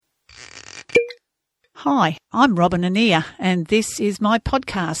Hi, I'm Robin Anea, and this is my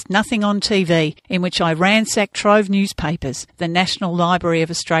podcast, Nothing on TV, in which I ransack Trove newspapers, the National Library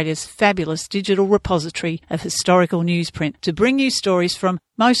of Australia's fabulous digital repository of historical newsprint, to bring you stories from,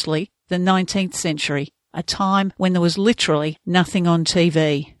 mostly, the 19th century, a time when there was literally nothing on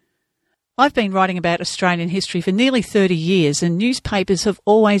TV. I've been writing about Australian history for nearly 30 years, and newspapers have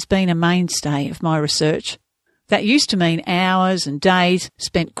always been a mainstay of my research. That used to mean hours and days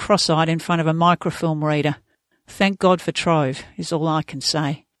spent cross-eyed in front of a microfilm reader. Thank God for Trove, is all I can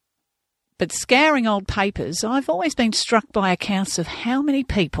say. But scouring old papers, I've always been struck by accounts of how many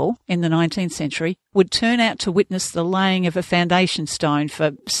people in the 19th century would turn out to witness the laying of a foundation stone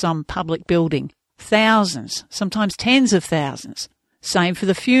for some public building. Thousands, sometimes tens of thousands. Same for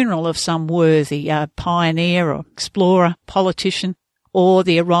the funeral of some worthy pioneer or explorer, politician, or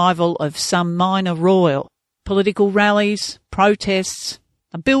the arrival of some minor royal. Political rallies, protests,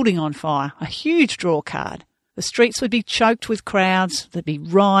 a building on fire, a huge draw card. The streets would be choked with crowds, there'd be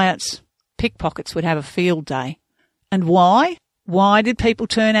riots, pickpockets would have a field day. And why? Why did people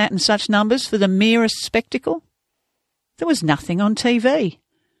turn out in such numbers for the merest spectacle? There was nothing on TV.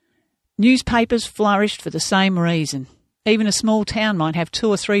 Newspapers flourished for the same reason. Even a small town might have 2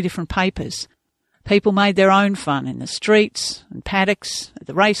 or 3 different papers. People made their own fun in the streets and paddocks, at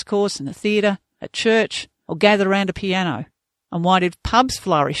the racecourse and the theatre, at church, or gather around a piano. And why did pubs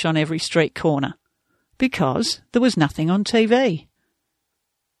flourish on every street corner? Because there was nothing on TV.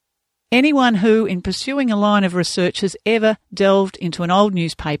 Anyone who, in pursuing a line of research, has ever delved into an old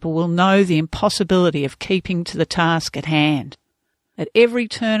newspaper will know the impossibility of keeping to the task at hand. At every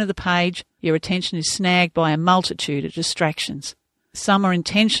turn of the page, your attention is snagged by a multitude of distractions. Some are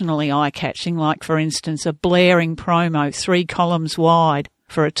intentionally eye-catching, like, for instance, a blaring promo 3 columns wide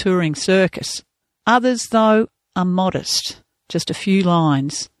for a touring circus. Others, though, are modest, just a few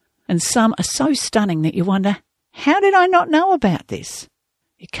lines, and some are so stunning that you wonder, how did I not know about this?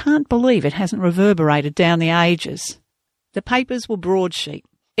 You can't believe it hasn't reverberated down the ages. The papers were broadsheet,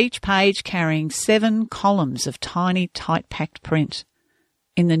 each page carrying 7 columns of tiny, tight-packed print.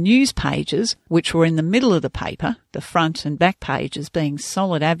 In the news pages, which were in the middle of the paper, the front and back pages being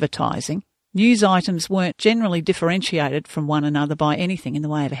solid advertising, news items weren't generally differentiated from one another by anything in the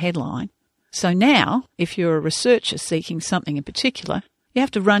way of a headline. So now, if you're a researcher seeking something in particular, you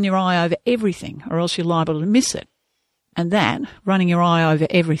have to run your eye over everything or else you're liable to miss it. And that, running your eye over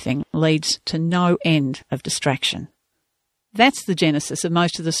everything, leads to no end of distraction. That's the genesis of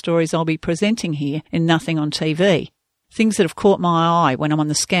most of the stories I'll be presenting here in Nothing on TV. Things that have caught my eye when I'm on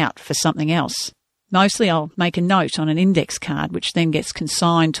the scout for something else. Mostly I'll make a note on an index card which then gets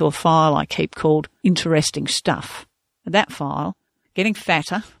consigned to a file I keep called Interesting Stuff. That file, getting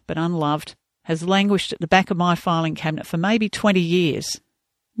fatter but unloved, has languished at the back of my filing cabinet for maybe 20 years.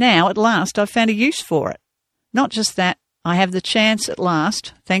 Now, at last, I've found a use for it. Not just that, I have the chance at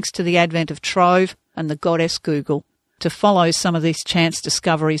last, thanks to the advent of Trove and the goddess Google, to follow some of these chance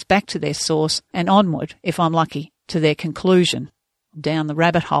discoveries back to their source and onward, if I'm lucky, to their conclusion. Down the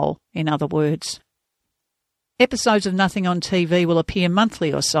rabbit hole, in other words. Episodes of Nothing on TV will appear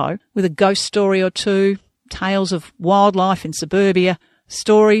monthly or so, with a ghost story or two, tales of wildlife in suburbia,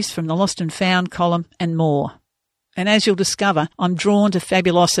 stories from the Lost and Found column, and more. And as you'll discover, I'm drawn to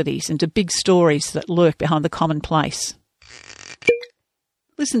fabulosities and to big stories that lurk behind the commonplace.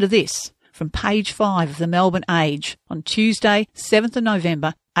 Listen to this from page 5 of the Melbourne Age on Tuesday, 7th of November,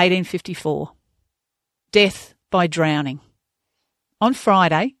 1854. Death by drowning. On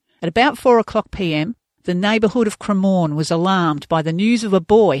Friday, at about 4:00 p.m, the neighbourhood of Cremorne was alarmed by the news of a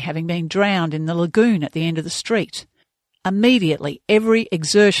boy having been drowned in the lagoon at the end of the street. Immediately, every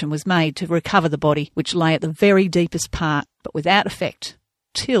exertion was made to recover the body, which lay at the very deepest part, but without effect,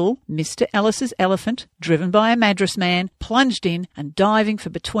 till Mr. Ellis's elephant, driven by a Madras man, plunged in and, diving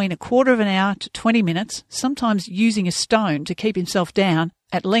for between a quarter of an hour to 20 minutes, sometimes using a stone to keep himself down,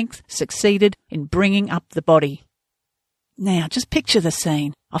 at length succeeded in bringing up the body. Now, just picture the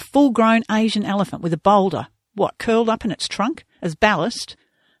scene. A full-grown Asian elephant with a boulder, curled up in its trunk, as ballast,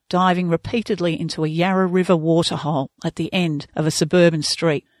 diving repeatedly into a Yarra River waterhole at the end of a suburban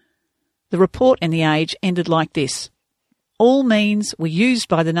street. The report in the Age ended like this. All means were used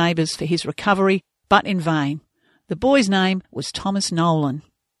by the neighbours for his recovery, but in vain. The boy's name was Thomas Nolan.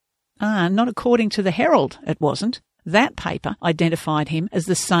 Not according to the Herald, it wasn't. That paper identified him as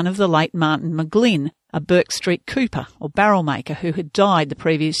the son of the late Martin McGlynn, a Burke Street cooper or barrel maker who had died the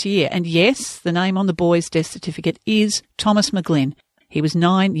previous year. And yes, the name on the boy's death certificate is Thomas McGlynn. He was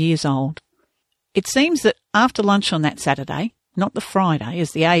 9 years old. It seems that after lunch on that Saturday, not the Friday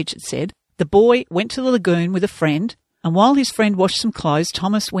as the Age had said, the boy went to the lagoon with a friend, And while his friend washed some clothes,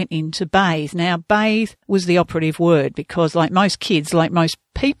 Thomas went in to bathe. Now, bathe was the operative word because, like most kids, like most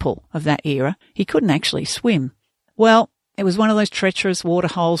people of that era, he couldn't actually swim. Well, it was one of those treacherous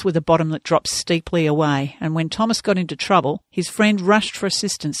waterholes with a bottom that drops steeply away, and when Thomas got into trouble, his friend rushed for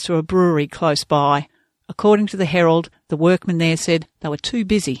assistance to a brewery close by. According to the Herald, the workmen there said they were too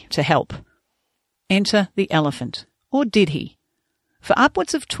busy to help. Enter the elephant. Or did he? For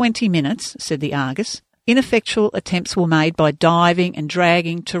upwards of 20 minutes, said the Argus, ineffectual attempts were made by diving and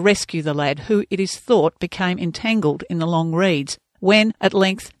dragging to rescue the lad, who, it is thought, became entangled in the long reeds, when, at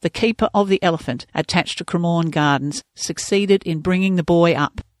length, the keeper of the elephant, attached to Cremorne Gardens, succeeded in bringing the boy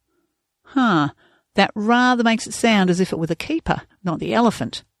up. That rather makes it sound as if it were the keeper, not the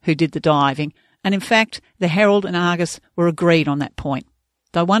elephant, who did the diving, and in fact, the Herald and Argus were agreed on that point.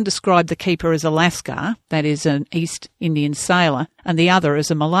 Though one described the keeper as a Lascar, that is, an East Indian sailor, and the other as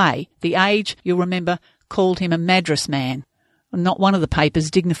a Malay, the Age, you'll remember, called him a Madras man. Not one of the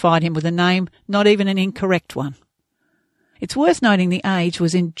papers dignified him with a name, not even an incorrect one. It's worth noting the Age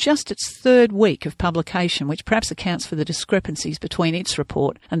was in just its third week of publication, which perhaps accounts for the discrepancies between its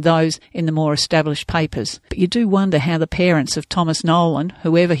report and those in the more established papers. But you do wonder how the parents of Thomas Nolan,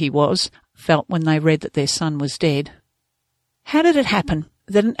 whoever he was, felt when they read that their son was dead. How did it happen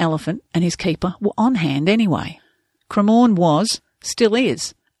that an elephant and his keeper were on hand anyway? Cremorne was, still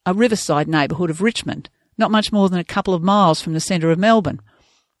is, a riverside neighbourhood of Richmond, not much more than a couple of miles from the centre of Melbourne.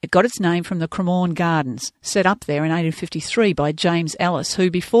 It got its name from the Cremorne Gardens, set up there in 1853 by James Ellis,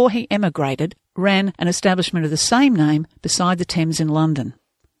 who, before he emigrated, ran an establishment of the same name beside the Thames in London.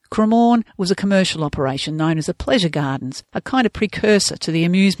 Cremorne was a commercial operation known as a pleasure gardens, a kind of precursor to the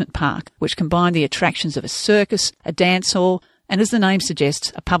amusement park, which combined the attractions of a circus, a dance hall, and, as the name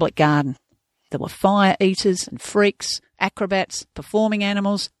suggests, a public garden. There were fire eaters and freaks, acrobats, performing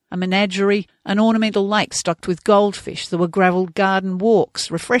animals, a menagerie, an ornamental lake stocked with goldfish. There were gravelled garden walks,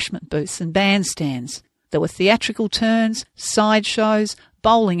 refreshment booths and bandstands. There were theatrical turns, sideshows,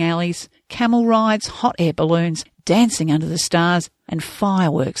 bowling alleys, camel rides, hot air balloons, dancing under the stars, and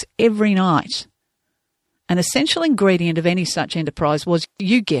fireworks every night. An essential ingredient of any such enterprise was,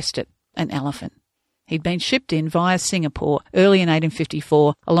 you guessed it, an elephant. He'd been shipped in via Singapore early in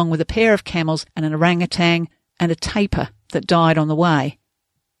 1854, along with a pair of camels and an orangutan and a tapir that died on the way.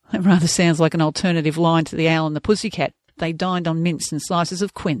 That rather sounds like an alternative line to the Owl and the Pussycat. They dined on mince and slices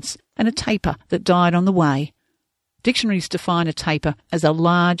of quince, and a tapir that died on the way. Dictionaries define a tapir as a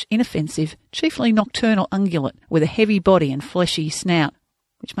large, inoffensive, chiefly nocturnal ungulate with a heavy body and fleshy snout,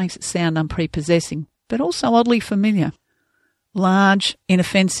 which makes it sound unprepossessing, but also oddly familiar. Large,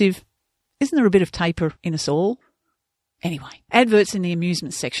 inoffensive. Isn't there a bit of tapir in us all? Anyway, adverts in the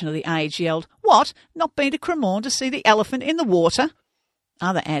amusement section of the Age yelled, "What? Not been to Cremorne to see the elephant in the water?"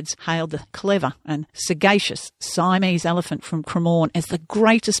 Other ads hailed the clever and sagacious Siamese elephant from Cremorne as the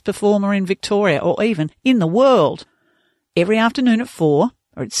greatest performer in Victoria or even in the world. Every afternoon at 4,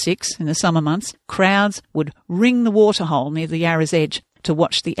 or at 6 in the summer months, crowds would ring the waterhole near the Yarra's edge to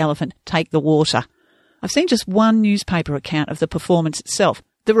watch the elephant take the water. I've seen just one newspaper account of the performance itself.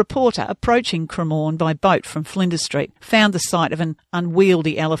 The reporter, approaching Cremorne by boat from Flinders Street, found the sight of an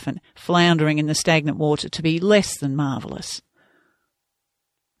unwieldy elephant floundering in the stagnant water to be less than marvellous.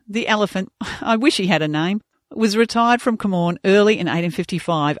 The elephant, I wish he had a name, was retired from Cremorne early in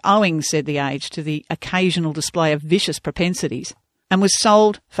 1855, owing, said the Age, to the occasional display of vicious propensities, and was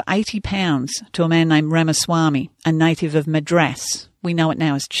sold for £80 to a man named Ramaswamy, a native of Madras. We know it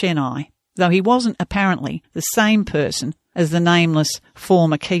now as Chennai, though he wasn't apparently the same person as the nameless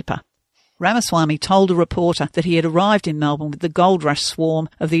former keeper. Ramaswamy told a reporter that he had arrived in Melbourne with the gold rush swarm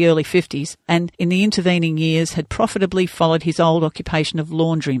of the early 50s and in the intervening years had profitably followed his old occupation of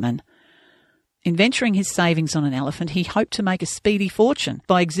laundryman. In venturing his savings on an elephant, he hoped to make a speedy fortune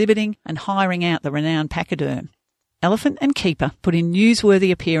by exhibiting and hiring out the renowned pachyderm. Elephant and keeper put in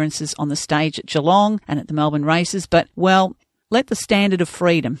newsworthy appearances on the stage at Geelong and at the Melbourne races, but, well, let the Standard of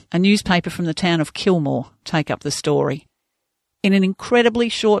Freedom, a newspaper from the town of Kilmore, take up the story. In an incredibly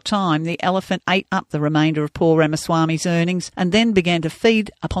short time, the elephant ate up the remainder of poor Ramaswamy's earnings and then began to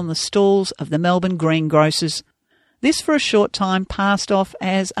feed upon the stalls of the Melbourne greengrocers. This for a short time passed off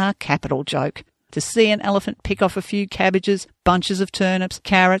as a capital joke. To see an elephant pick off a few cabbages, bunches of turnips,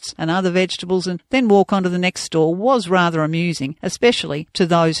 carrots and other vegetables and then walk on to the next stall was rather amusing, especially to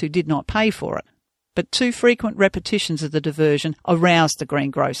those who did not pay for it. But too frequent repetitions of the diversion aroused the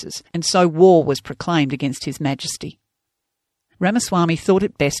greengrocers, and so war was proclaimed against His Majesty. Ramaswamy thought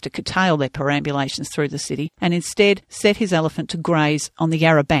it best to curtail their perambulations through the city and instead set his elephant to graze on the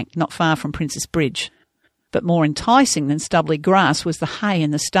Yarra Bank not far from Princes Bridge. But more enticing than stubbly grass was the hay in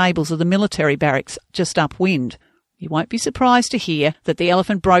the stables of the military barracks just upwind. You won't be surprised to hear that the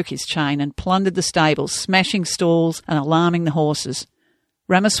elephant broke his chain and plundered the stables, smashing stalls and alarming the horses.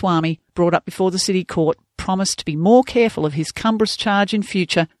 Ramaswamy, brought up before the city court, promised to be more careful of his cumbrous charge in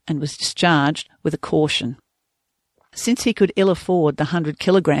future and was discharged with a caution. Since he could ill afford the 100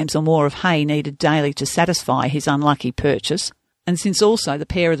 kilograms or more of hay needed daily to satisfy his unlucky purchase, and since also the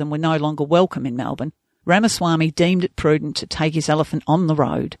pair of them were no longer welcome in Melbourne, Ramaswamy deemed it prudent to take his elephant on the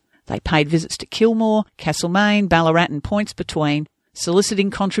road. They paid visits to Kilmore, Castlemaine, Ballarat and points between, soliciting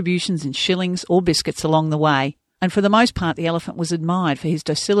contributions in shillings or biscuits along the way, and for the most part the elephant was admired for his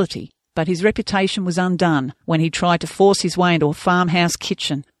docility. But his reputation was undone when he tried to force his way into a farmhouse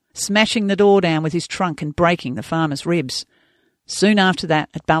kitchen, smashing the door down with his trunk and breaking the farmer's ribs. Soon after that,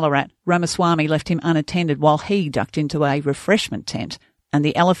 at Ballarat, Ramaswamy left him unattended while he ducked into a refreshment tent, and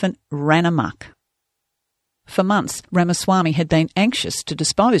the elephant ran amok. For months, Ramaswamy had been anxious to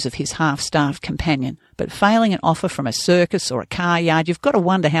dispose of his half-starved companion, but failing an offer from a circus or a car yard, you've got to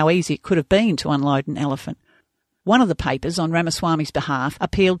wonder how easy it could have been to unload an elephant. One of the papers, on Ramaswamy's behalf,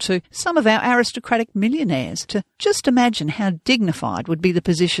 appealed to some of our aristocratic millionaires to just imagine how dignified would be the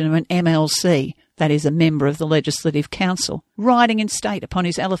position of an MLC, that is, a member of the Legislative Council, riding in state upon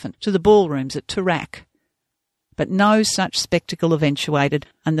his elephant to the ballrooms at Toorak. But no such spectacle eventuated,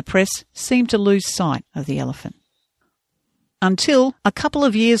 and the press seemed to lose sight of the elephant. Until, a couple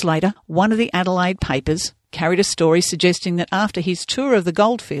of years later, one of the Adelaide papers carried a story suggesting that after his tour of the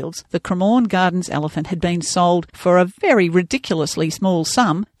goldfields, the Cremorne Gardens elephant had been sold for a very ridiculously small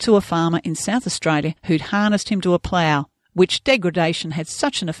sum to a farmer in South Australia who'd harnessed him to a plough, which degradation had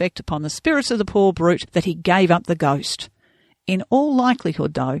such an effect upon the spirits of the poor brute that he gave up the ghost. In all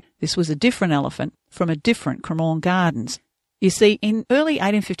likelihood, though, this was a different elephant from a different Cremorne Gardens. You see, in early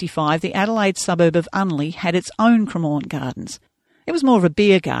 1855, the Adelaide suburb of Unley had its own Cremorne Gardens. It was more of a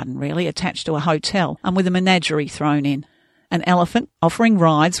beer garden, really, attached to a hotel and with a menagerie thrown in. An elephant offering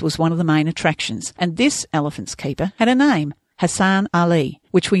rides was one of the main attractions, and this elephant's keeper had a name, Hassan Ali,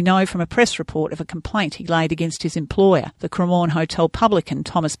 which we know from a press report of a complaint he laid against his employer, the Cremorne Hotel publican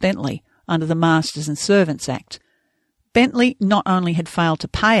Thomas Bentley, under the Masters and Servants Act. Bentley not only had failed to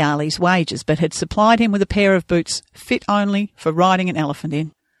pay Ali's wages, but had supplied him with a pair of boots fit only for riding an elephant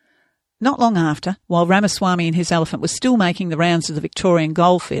in. Not long after, while Ramaswamy and his elephant were still making the rounds of the Victorian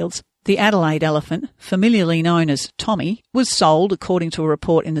goldfields, the Adelaide elephant, familiarly known as Tommy, was sold, according to a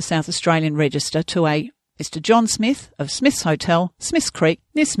report in the South Australian Register, to a Mr. John Smith of Smith's Hotel, Smith's Creek,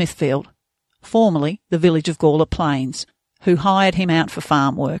 near Smithfield, formerly the village of Gawler Plains, who hired him out for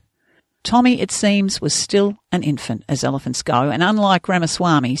farm work. Tommy, it seems, was still an infant, as elephants go, and unlike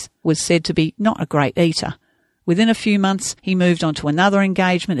Ramaswamy's, was said to be not a great eater. Within a few months, he moved on to another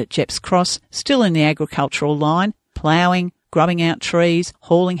engagement at Jepps Cross, still in the agricultural line, ploughing, grubbing out trees,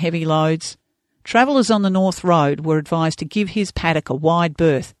 hauling heavy loads. Travellers on the North Road were advised to give his paddock a wide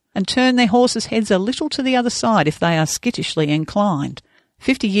berth and turn their horses' heads a little to the other side if they are skittishly inclined.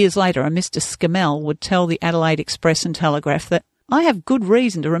 50 years later, a Mr. Scammell would tell the Adelaide Express and Telegraph that, "I have good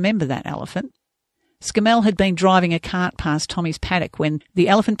reason to remember that elephant." Scammell had been driving a cart past Tommy's paddock when the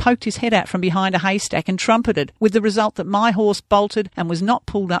elephant poked his head out from behind a haystack and trumpeted, with the result that my horse bolted and was not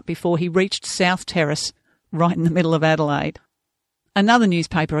pulled up before he reached South Terrace, right in the middle of Adelaide. Another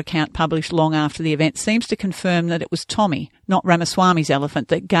newspaper account published long after the event seems to confirm that it was Tommy, not Ramaswamy's elephant,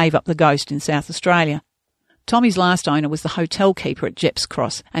 that gave up the ghost in South Australia. Tommy's last owner was the hotel keeper at Jepps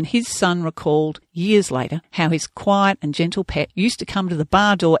Cross, and his son recalled, years later, how his quiet and gentle pet used to come to the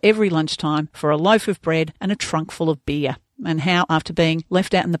bar door every lunchtime for a loaf of bread and a trunk full of beer, and how, after being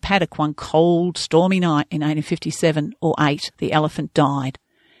left out in the paddock one cold, stormy night in 1857 or 8, the elephant died.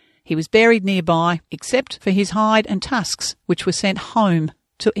 He was buried nearby, except for his hide and tusks, which were sent home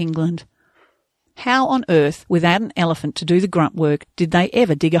to England. How on earth, without an elephant to do the grunt work, did they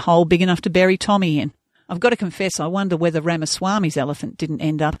ever dig a hole big enough to bury Tommy in? I've got to confess, I wonder whether Ramaswamy's elephant didn't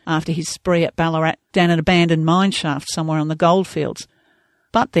end up, after his spree at Ballarat, down an abandoned mine shaft somewhere on the goldfields.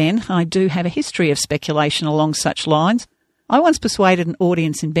 But then, I do have a history of speculation along such lines. I once persuaded an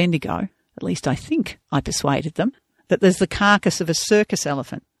audience in Bendigo, at least I think I persuaded them, that there's the carcass of a circus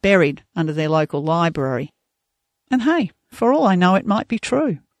elephant buried under their local library. And hey, for all I know, it might be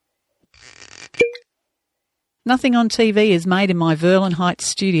true. Nothing on TV is made in my Verlyn Heights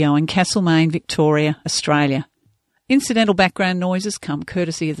studio in Castlemaine, Victoria, Australia. Incidental background noises come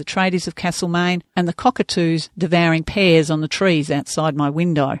courtesy of the tradies of Castlemaine and the cockatoos devouring pears on the trees outside my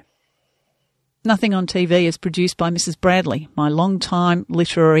window. Nothing on TV is produced by Mrs. Bradley, my long-time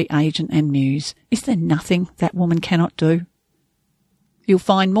literary agent and muse. Is there nothing that woman cannot do? You'll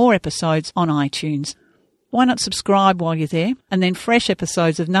find more episodes on iTunes. Why not subscribe while you're there, and then fresh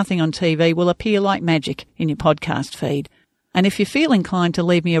episodes of Nothing on TV will appear like magic in your podcast feed. And if you feel inclined to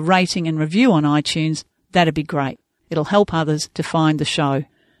leave me a rating and review on iTunes, that'd be great. It'll help others to find the show.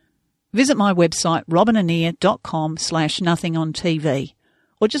 Visit my website robinanea.com/nothingontv,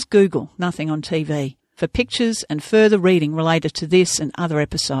 or just Google Nothing on TV for pictures and further reading related to this and other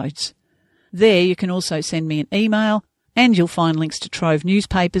episodes. There you can also send me an email, and you'll find links to Trove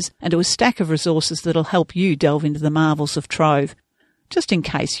newspapers and to a stack of resources that'll help you delve into the marvels of Trove, just in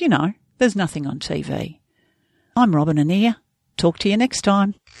case, there's nothing on TV. I'm Robin Anea. Talk to you next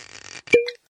time.